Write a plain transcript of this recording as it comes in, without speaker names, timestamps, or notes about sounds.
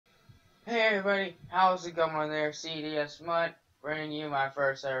Hey everybody, how's it going there? CDS Mutt, bringing you my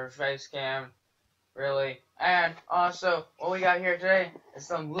first ever face cam, really. And also, what we got here today is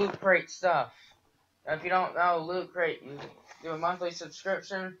some Loot Crate stuff. Now, if you don't know Loot Crate, you do a monthly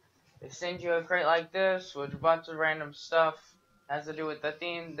subscription. They send you a crate like this with a bunch of random stuff. Has to do with the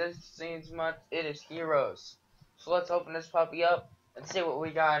theme. This seems much. It is heroes. So let's open this puppy up and see what we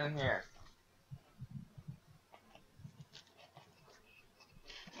got in here.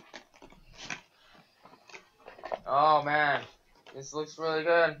 Oh man, this looks really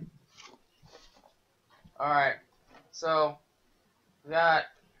good. Alright, so we got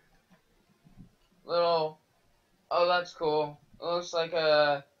little. Oh, that's cool. It looks like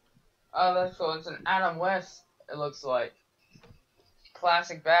a. Oh, that's cool. It's an Adam West. It looks like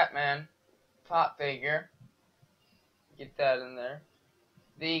classic Batman pop figure. Get that in there.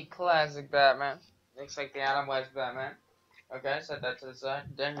 The classic Batman. Looks like the Adam West Batman. Okay, set that to the side.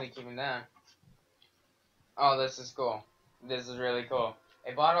 Definitely keeping that. Oh, this is cool. This is really cool.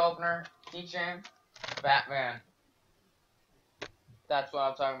 A bottle opener, keychain, Batman. That's what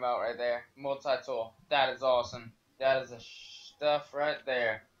I'm talking about right there. Multi-tool. That is awesome. That is the stuff right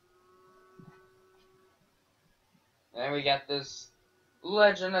there. And we got this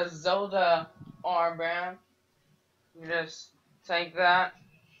Legend of Zelda armband. You just take that,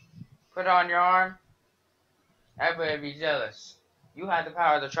 put it on your arm. Everybody would be jealous. You have the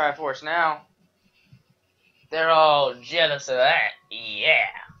power of the Triforce now. They're all jealous of that. Yeah.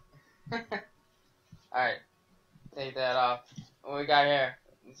 Alright. Take that off. What we got here?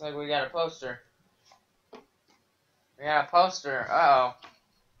 Looks like we got a poster. We got a poster. Uh-oh.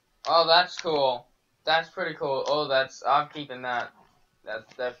 Oh, that's cool. That's pretty cool. Oh, I'm keeping that.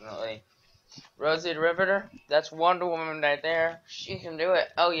 That's definitely. Rosie the Riveter. That's Wonder Woman right there. She can do it.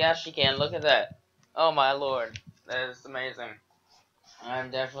 Oh, yeah, she can. Look at that. Oh, my lord. That is amazing. I'm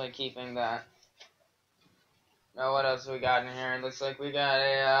definitely keeping that. Now, what else we got in here? It looks like we got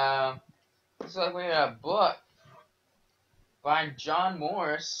a book by John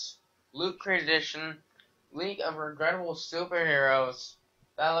Morris. Loot Crate Edition. League of Regrettable Superheroes.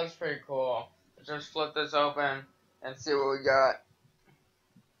 That looks pretty cool. Let's just flip this open and see what we got.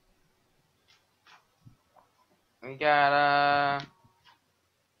 We got,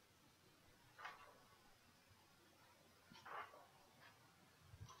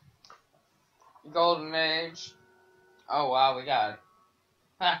 Golden Age. Oh, wow, we got,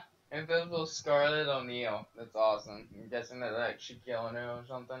 Invisible Scarlet O'Neil. That's awesome. I'm guessing that's like Shaquille O'Neal or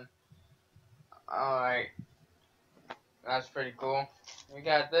something. Alright. That's pretty cool. We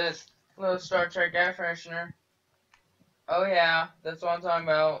got this little Star Trek air freshener. Oh, yeah, that's what I'm talking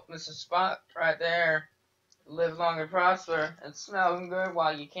about. Mr. Spock right there. Live long and prosper, and smell good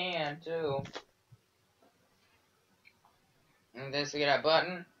while you can, too. And this, we got a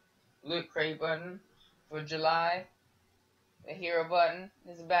button, Loot Crate button, for July. The hero button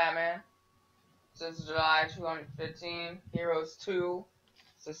is Batman. Since July 2015, Heroes 2.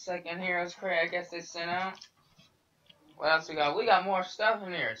 It's the second Heroes crate I guess they sent out. What else we got? We got more stuff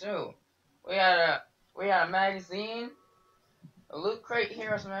in here, too. We got a magazine, a Loot Crate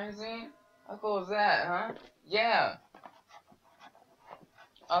Heroes magazine. How cool is that, huh? Yeah.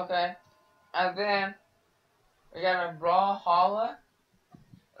 Okay. And then we got a Brawlhalla.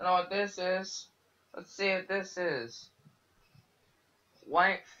 I don't know what this is. Let's see what this is.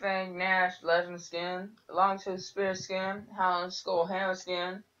 White Fang Nash Legend skin. Longtooth Spear skin. Howling Skull Hammer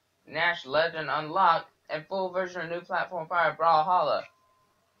skin. Nash Legend unlocked. And full version of new platform fire Brawlhalla.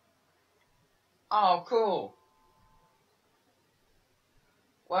 Oh, cool.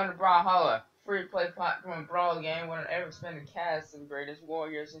 Welcome to Brawlhalla. Free-to-play platform brawl game with an ever-expanded cast of the greatest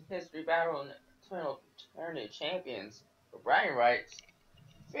warriors in history battle and eternal eternity champions. For bragging rights,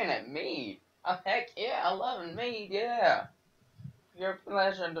 feeling at Mead. Oh, heck yeah, I love Mead, yeah. Your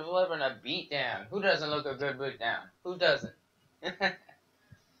pleasure in delivering a beatdown. Who doesn't look a good beatdown? Who doesn't? It's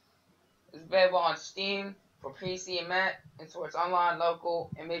available on Steam for PC and Mac. It supports online, local,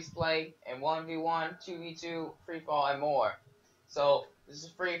 and mixed play, and 1v1, 2v2, free fall, and more. So, this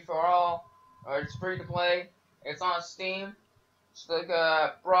is free for all. Or it's free to play. It's on Steam. Just look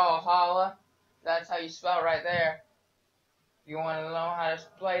at Brawlhalla. That's how you spell it right there. If you want to know how to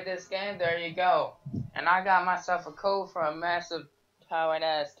play this game, there you go. And I got myself a code for a massive powered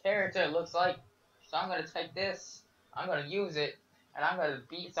ass character, it looks like. So I'm gonna take this, I'm gonna use it, and I'm gonna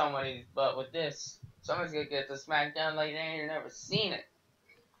beat somebody's butt with this. Somebody's gonna get the smackdown like they ain't never seen it.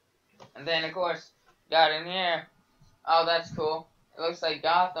 And then of course, got in here. Oh, that's cool. It looks like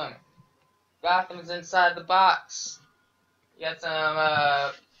Gotham. Gotham's inside the box. You got some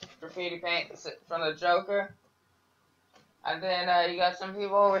graffiti paint from the Joker. And then you got some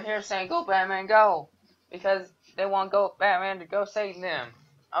people over here saying, "Go Batman, go," because they want Batman to go save them.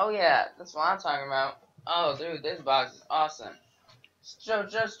 Oh yeah, that's what I'm talking about. Oh dude, this box is awesome. So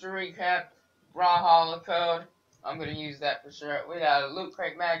just to recap, Brawlhalla code. I'm gonna use that for sure. We got a Loot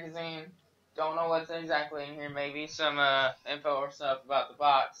Crate magazine. Don't know what's exactly in here. Maybe some info or stuff about the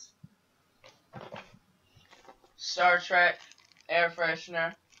box. Star Trek air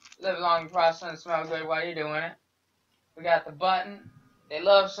freshener. Live long and prosper and smell good while you're doing it. We got the button. They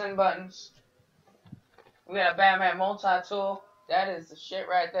love send buttons. We got a Batman multi-tool. That is the shit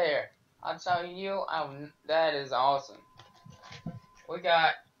right there. I'm telling you, that is awesome. We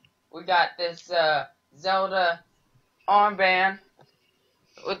got this Zelda armband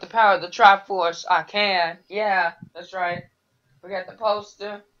with the power of the Triforce. I can. Yeah, that's right. We got the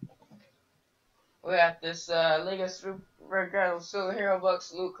poster. We got this League of Superhero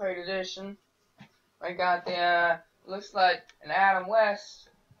Books Loot Crate Edition. We got the looks like an Adam West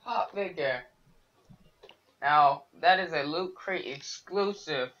pop figure. Now, that is a Loot Crate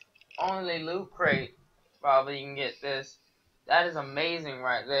exclusive. Only Loot Crate probably you can get this. That is amazing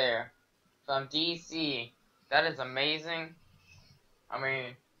right there. From DC. That is amazing. I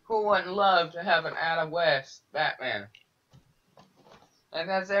mean, who wouldn't love to have an Adam West Batman? And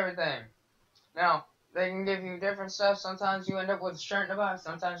that's everything. Now, they can give you different stuff. Sometimes you end up with a shirt in the box.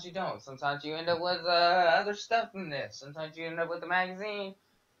 Sometimes you don't. Sometimes you end up with other stuff than this. Sometimes you end up with a magazine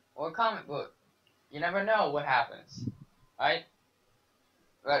or a comic book. You never know what happens, right?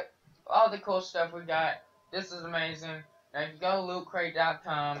 But all the cool stuff we got, this is amazing. Now, if you go to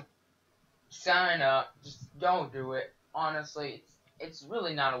lootcrate.com, sign up. Just don't do it. Honestly, it's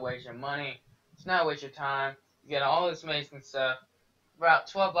really not a waste of money. It's not a waste of time. You get all this amazing stuff. For about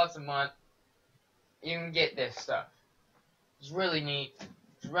 $12 a month, you can get this stuff. It's really neat.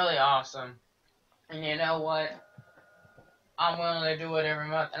 It's really awesome. And you know what? I'm willing to do it every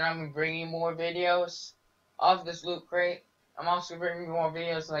month, and I'm gonna bring you more videos of this Loot Crate. I'm also bringing you more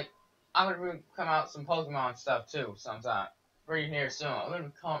videos, like, I'm gonna come out some Pokemon stuff too sometime. Pretty near soon. I'm gonna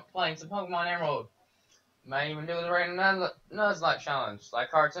be playing some Pokemon Emerald. Might even do the Random Nuzlocke challenge, like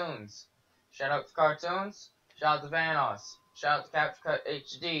cartoons. Shout out to cartoons. Shout out to Vanos. Shout out to Capture Cut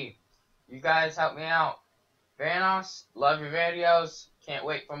HD. You guys help me out. Vanos, love your videos. Can't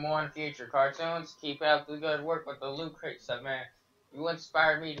wait for more in the future. Cartoons, keep up the good work with the Loot Crate stuff, man. You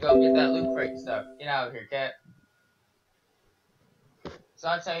inspired me to go get that Loot Crate stuff. Get out of here, cat. So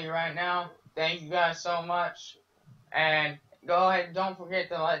I'll tell you right now, thank you guys so much. And go ahead, don't forget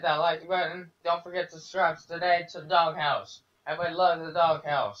to hit that like button. Don't forget to subscribe today to the Doghouse. Everybody loves the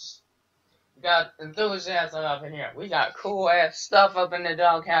Doghouse. We got enthusiasm up in here. We got cool ass stuff up in the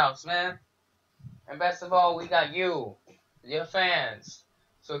Doghouse, man. And best of all, we got you, your fans.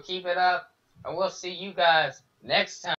 So keep it up, and we'll see you guys next time.